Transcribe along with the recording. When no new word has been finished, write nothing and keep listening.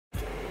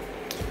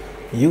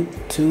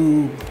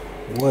YouTube,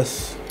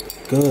 what's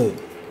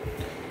good?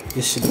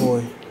 It's your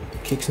boy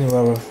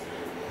KixNewEra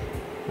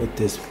with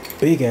this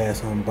big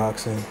ass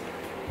unboxing.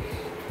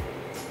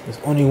 There's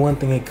only one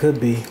thing it could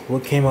be.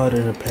 What came out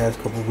in the past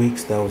couple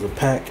weeks? That was a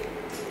pack.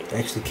 It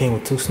actually came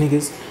with 2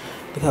 sneakers.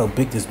 Look how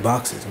big this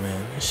box is,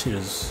 man. This shit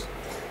is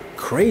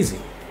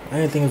crazy. I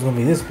didn't think it was gonna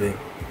be this big.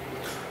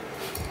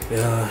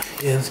 Yeah,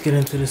 let's get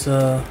into this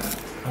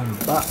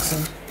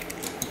unboxing.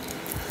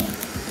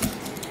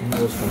 It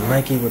goes from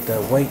Nike with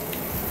that white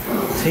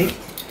tape.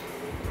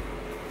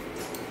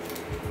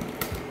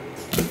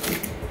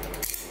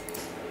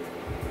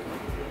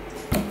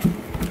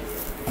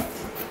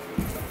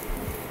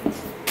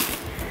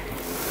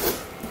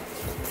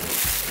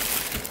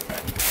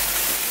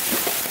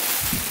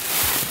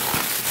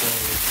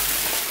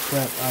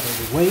 Crap out of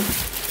the way.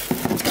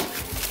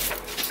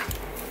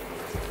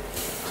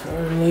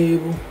 Turn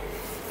label.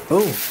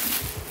 Oh,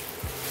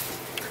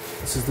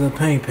 this is the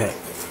paint pack.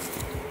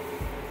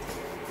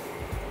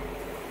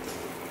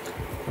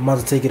 I'm about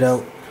to take it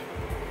out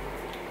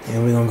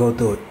and we're gonna go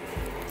through it.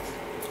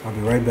 I'll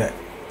be right back.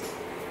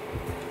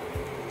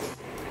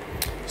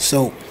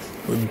 So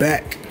we're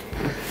back.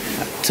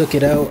 I took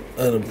it out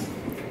of the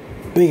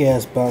big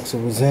ass box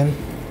it was in.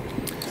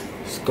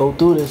 Let's go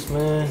through this,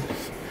 man.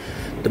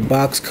 The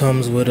box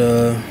comes with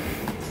on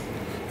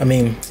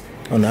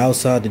the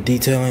outside, the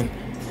detailing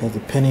has the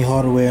penny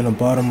hardware in the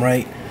bottom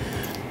right.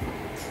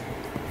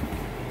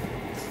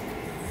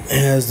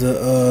 It has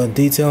the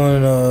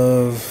detailing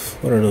of,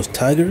 what are those,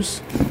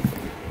 tigers?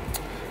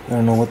 I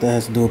don't know what that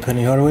has to do with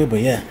penny hardware, but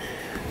yeah,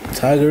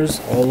 tigers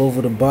all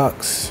over the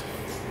box.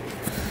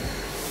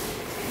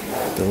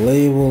 The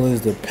label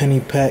is the penny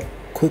pack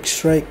quick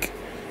strike.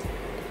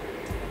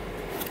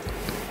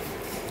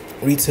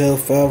 Retail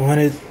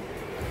 $500.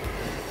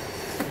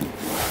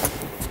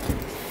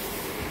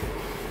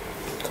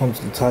 Comes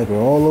the tiger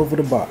all over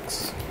the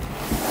box.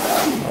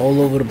 All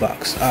over the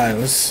box. Alright,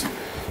 let's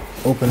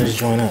open this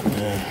joint up,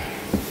 man.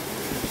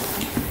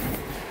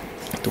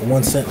 The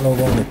 1 cent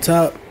logo on the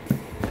top.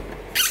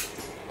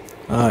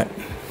 Alright.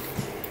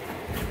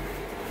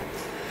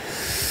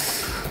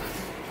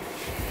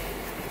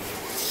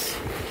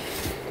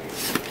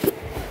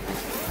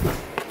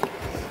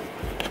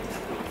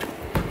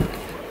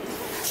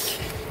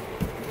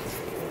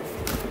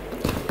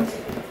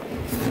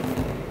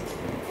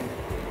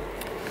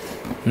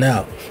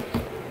 Now,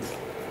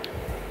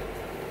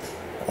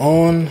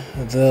 on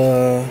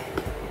the,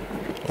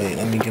 wait,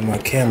 let me get my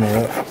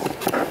camera up.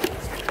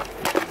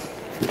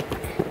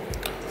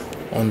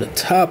 On the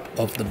top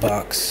of the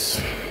box,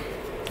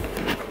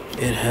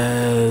 it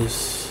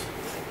has,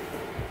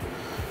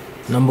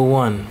 number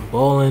 1,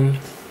 bowling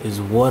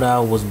is what I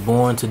was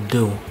born to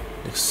do.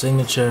 The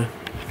signature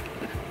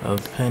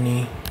of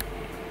Penny,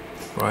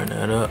 writing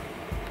that up,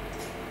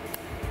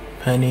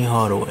 Penny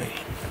Hardaway.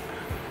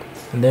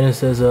 And then it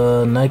says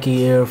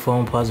Nike Air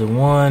Foamposite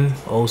 1,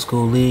 old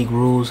school league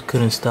rules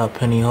couldn't stop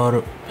Penny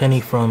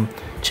from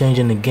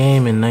changing the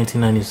game in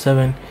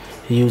 1997.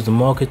 He used the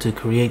market to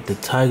create the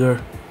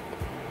Tiger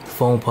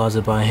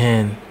Foamposite by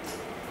hand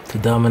to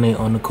dominate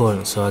on the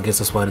court. So I guess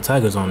that's why the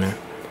Tiger's on there.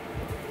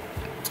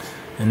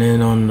 And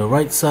then on the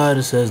right side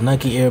it says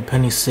Nike Air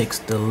Penny 6.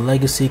 The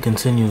legacy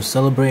continues,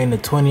 celebrating the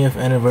 20th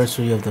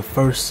anniversary of the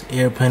first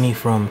Air Penny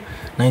from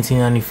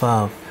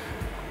 1995.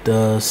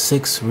 The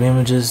 6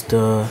 reimagines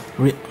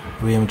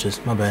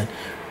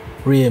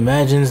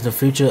the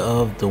future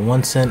of the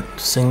 1 cent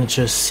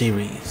signature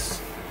series.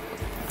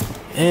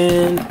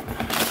 And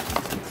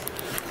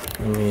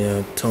let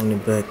me tone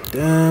it back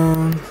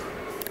down.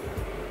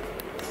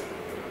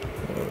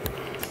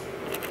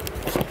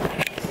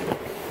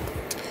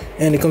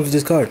 And it comes with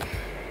this card.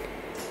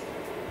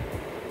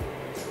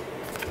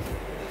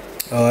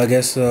 Oh, I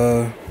guess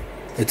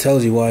it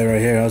tells you why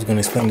right here. I was going to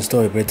explain the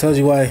story, but it tells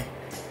you why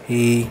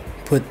he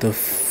put the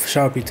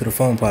Sharpie to the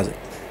Foamposite.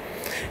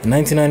 In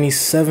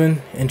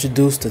 1997,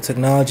 introduced a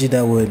technology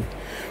that would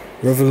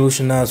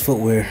revolutionize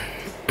footwear.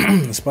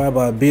 Inspired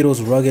by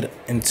Beatles' rugged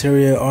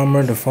interior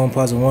armor, the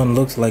Foamposite 1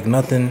 looked like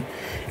nothing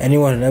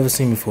anyone had ever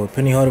seen before.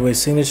 Penny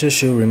Hardaway's signature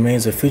shoe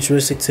remains as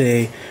futuristic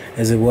today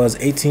as it was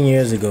 18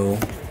 years ago.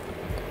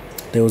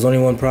 There was only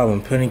one problem.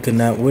 Penny could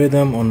not wear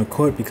them on the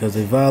court because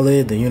they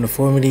violated the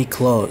uniformity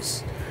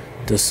clause.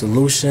 The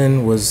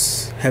solution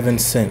was heaven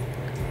sent.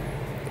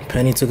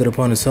 Penny took it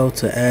upon himself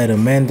to add a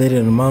mandated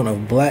amount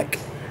of black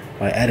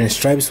by adding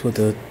stripes with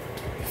a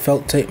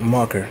felt tape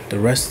marker. The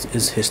rest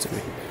is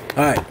history.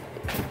 Alright,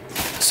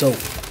 so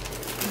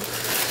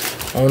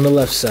on the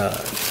left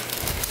side,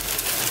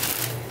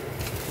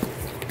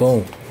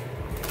 boom.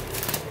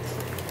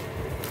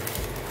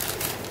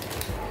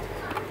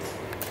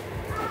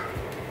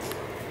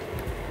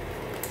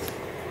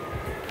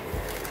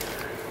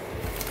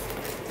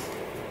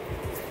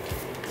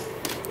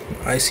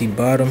 Icy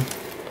bottom.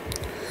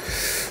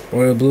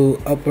 Royal blue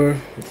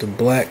upper with the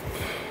black.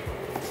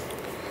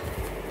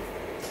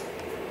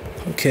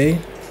 Okay,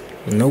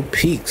 no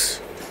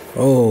peaks.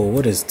 Oh,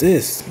 what is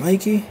this,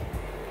 Nike?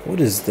 What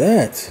is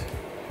that?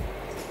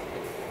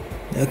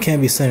 I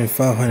can't be sending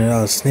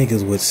 $500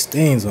 sneakers with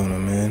stains on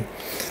them, man.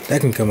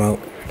 That can come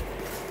out.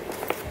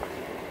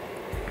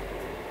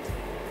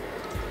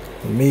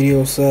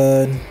 Medial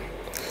side.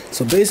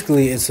 So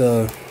basically, it's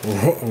a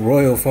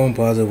Royal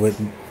Foamposite with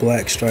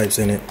black stripes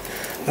in it.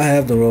 I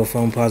have the Royal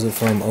Foamposite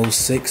from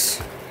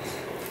 06.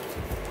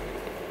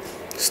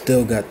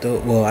 Still got the,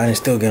 well, I didn't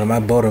still get them. I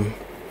bought them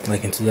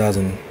like in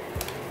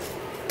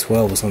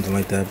 2012 or something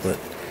like that, but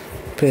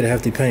paid a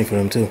hefty penny for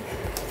them too.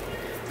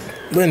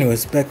 But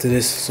anyways, back to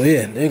this. So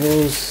yeah, there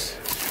goes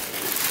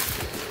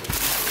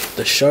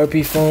the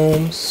Sharpie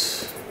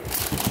foams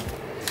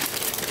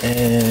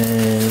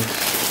and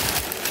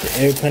the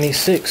Air Penny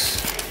 6.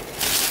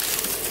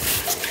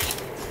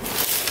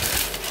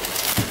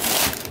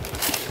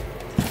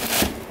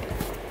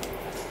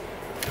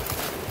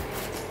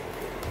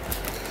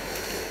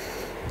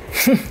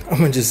 I'm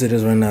gonna just say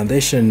this right now. They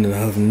shouldn't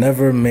have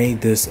never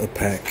made this a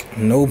pack.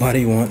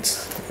 Nobody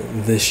wants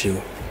this shoe.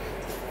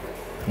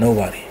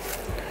 Nobody.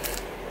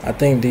 I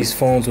think these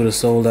foams would have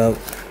sold out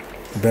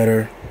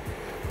better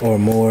or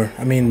more.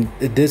 I mean,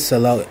 it did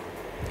sell out.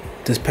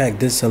 This pack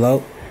did sell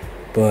out,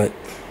 but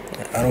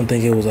I don't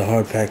think it was a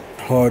hard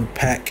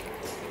pack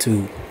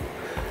to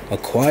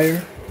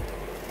acquire.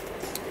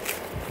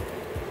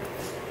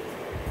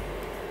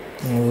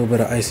 And a little bit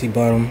of icy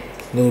bottom,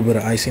 a little bit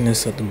of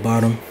iciness at the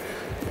bottom.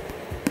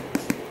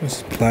 This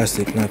is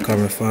plastic, not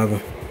carbon fiber.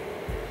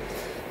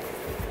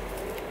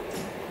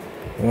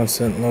 1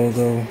 cent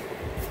logo.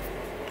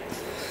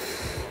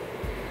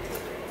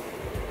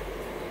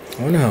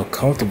 I wonder how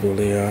comfortable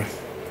they are.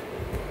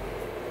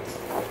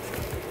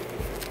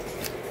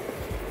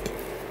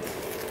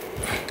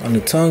 On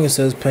the tongue it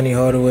says Penny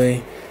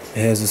Hardaway.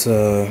 It has this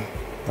I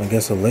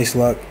guess a lace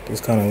lock, this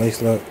kind of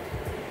lace lock.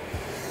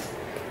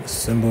 This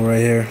symbol right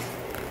here.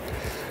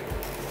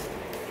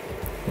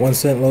 1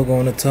 cent logo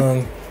on the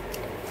tongue.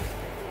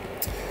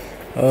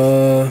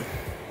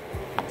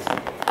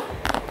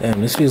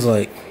 Damn, this feels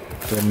like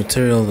the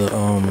material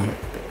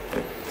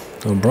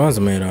the bronze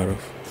are made out of.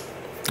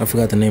 I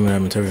forgot the name of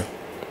that material.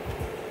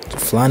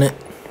 Flyknit?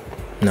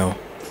 No.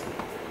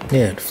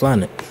 Yeah,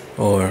 Flyknit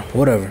or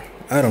whatever.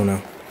 I don't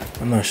know.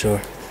 I'm not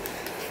sure.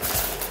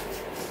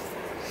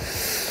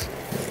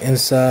 The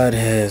inside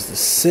has the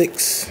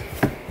 6.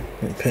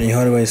 Penny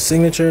Hardaway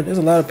signature. There's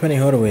a lot of Penny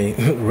Hardaway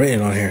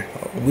written on here.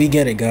 We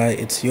get it, guy.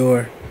 It's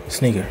your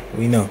sneaker.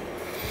 We know.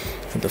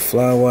 With the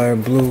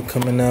Flywire blue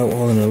coming out,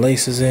 holding the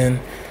laces in.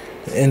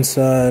 The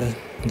inside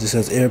just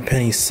says Air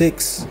Penny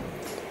 6.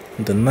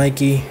 The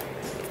Nike.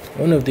 I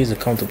wonder if these are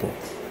comfortable.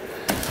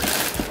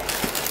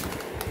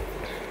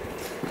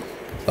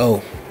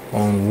 Oh,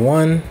 on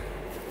one.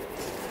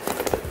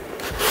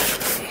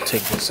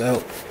 Take this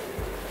out.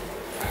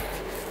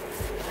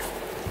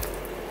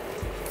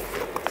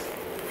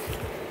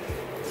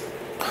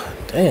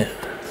 Damn,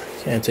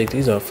 can't take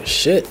these off for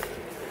shit.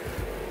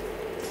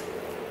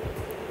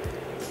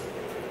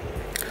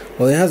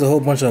 Well, it has a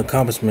whole bunch of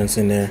accomplishments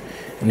in there,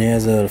 and it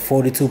has a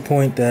 42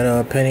 point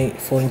that Penny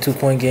 42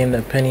 point game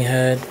that Penny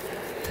had.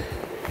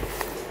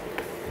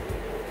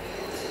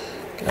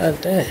 God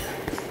damn.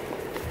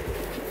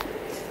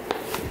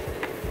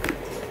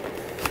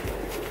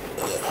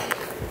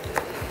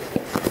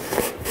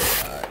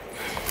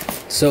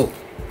 So,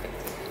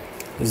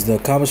 this is the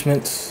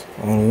accomplishments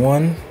on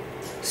one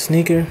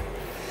sneaker.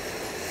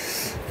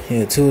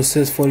 Yeah, 2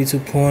 assists, 42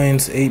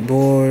 points, 8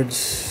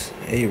 boards,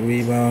 8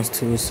 rebounds,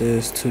 2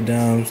 assists, 2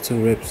 dimes,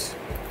 2 rips.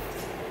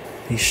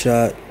 He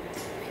shot.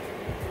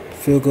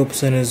 Field goal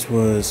percentage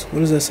was, what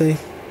does that say?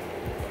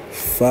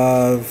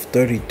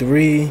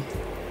 533.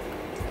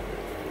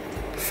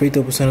 Free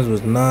throw percentage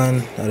was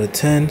 9 out of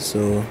 10.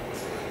 So,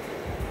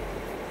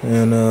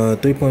 and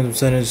 3-point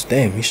percentage,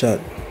 damn, he shot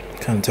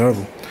kind of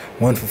terrible.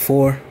 1 for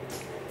 4.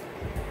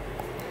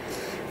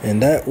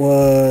 And that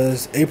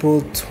was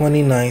April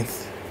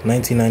 29th,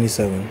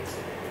 1997.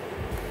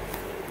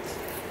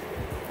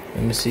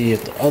 Let me see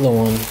if the other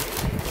one.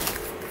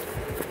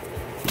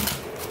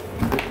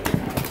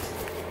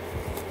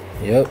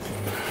 Yep.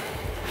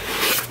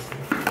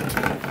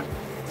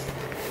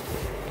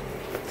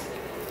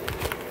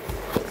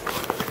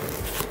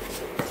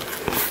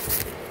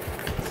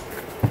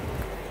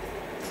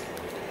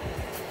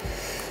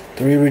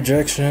 Three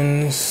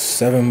rejections,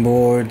 7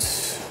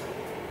 boards,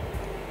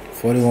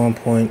 41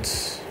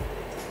 points,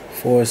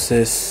 4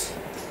 assists,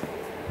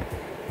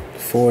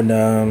 4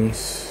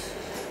 dimes.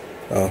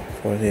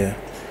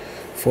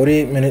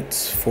 48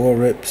 minutes, 4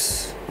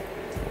 rips.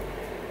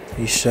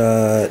 He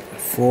shot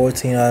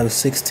 14 out of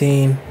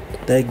 16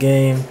 that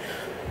game.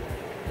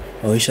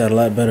 Oh, he shot a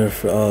lot better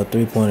for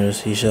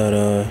 3-pointers. He shot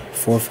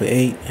 4 for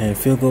 8, and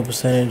field goal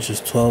percentage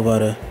is 12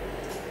 out of.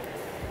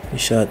 He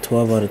shot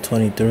 12 out of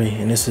 23,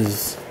 and this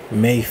is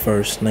May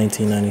 1st,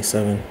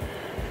 1997.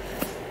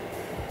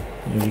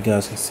 If you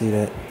guys can see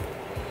that.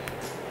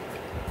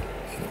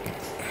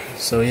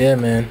 So yeah,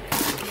 man.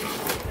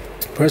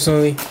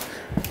 Personally,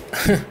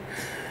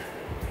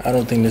 I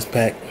don't think this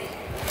pack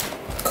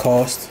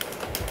cost.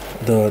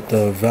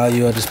 The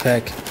value of this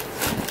pack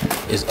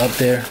is up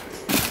there.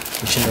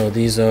 But you know,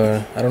 these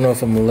are, I don't know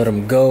if I'm gonna let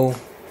them go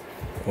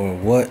or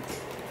what.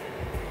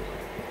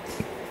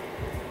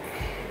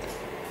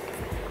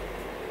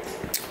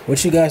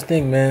 What you guys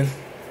think, man?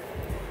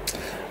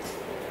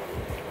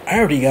 I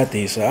already got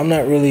these, so I'm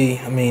not really,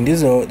 I mean,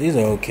 these are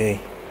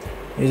okay.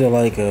 These are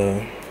like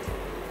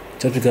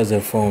just because they're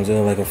foams,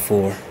 they're like a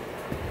 4.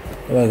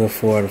 They're like a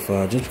 4 out of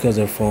 5. Just because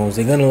they're foams,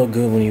 they're gonna look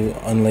good when you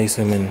unlace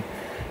them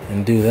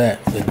and do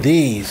that. But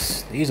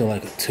these are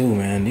like a 2,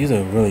 man. These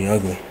are really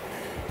ugly.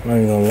 I'm not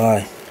even gonna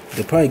lie.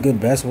 They're probably good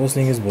basketball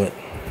sneakers, but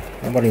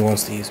nobody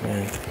wants these,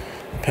 man.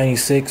 Penny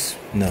 6,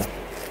 no.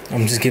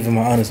 I'm just giving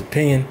my honest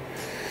opinion.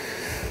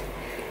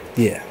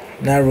 Yeah,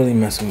 not really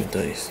messing with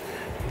these.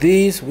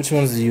 These, which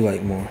ones do you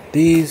like more?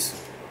 These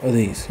or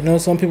these? You know,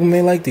 some people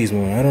may like these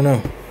more. I don't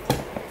know.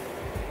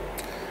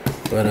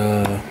 But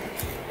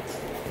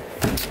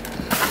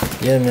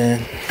yeah,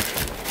 man.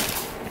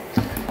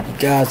 You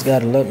guys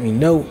gotta let me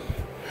know.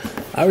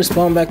 I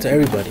respond back to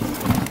everybody.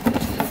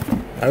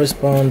 I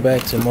respond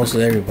back to most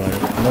of everybody.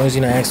 As long as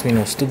you don't ask me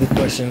no stupid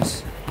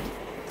questions,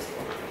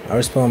 I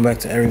respond back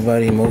to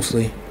everybody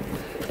mostly.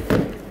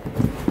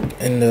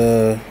 And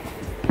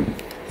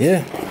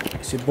yeah,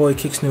 it's your boy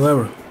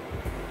KixNewEra.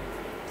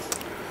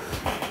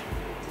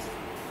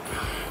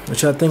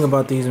 What y'all think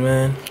about these,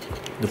 man?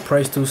 The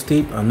price too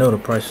steep? I know the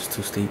price is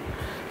too steep,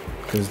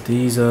 because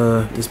these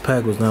this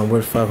pack was not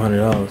worth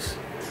 $500.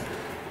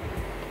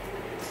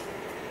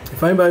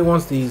 If anybody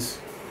wants these,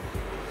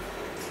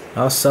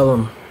 I'll sell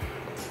them.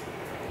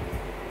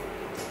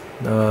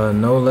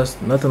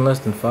 Nothing less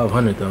than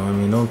 500 though. I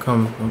mean, don't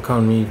come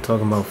to me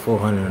talking about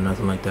 400 or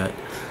nothing like that.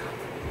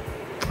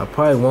 I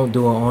probably won't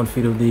do an on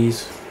feed of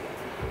these,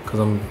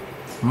 because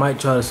might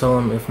try to sell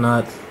them. If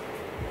not,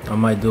 I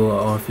might do an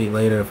on feed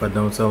later if I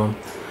don't sell them.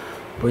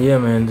 But yeah,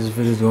 man, this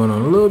video's going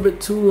on a little bit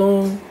too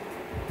long.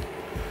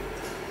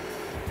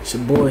 It's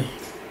your boy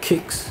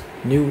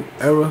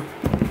KixNewEra.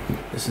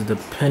 This is the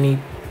penny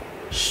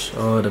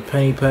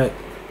pack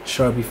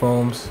Sharpie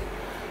foams,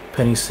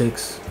 penny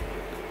 6,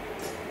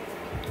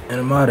 and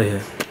I'm out of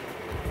here.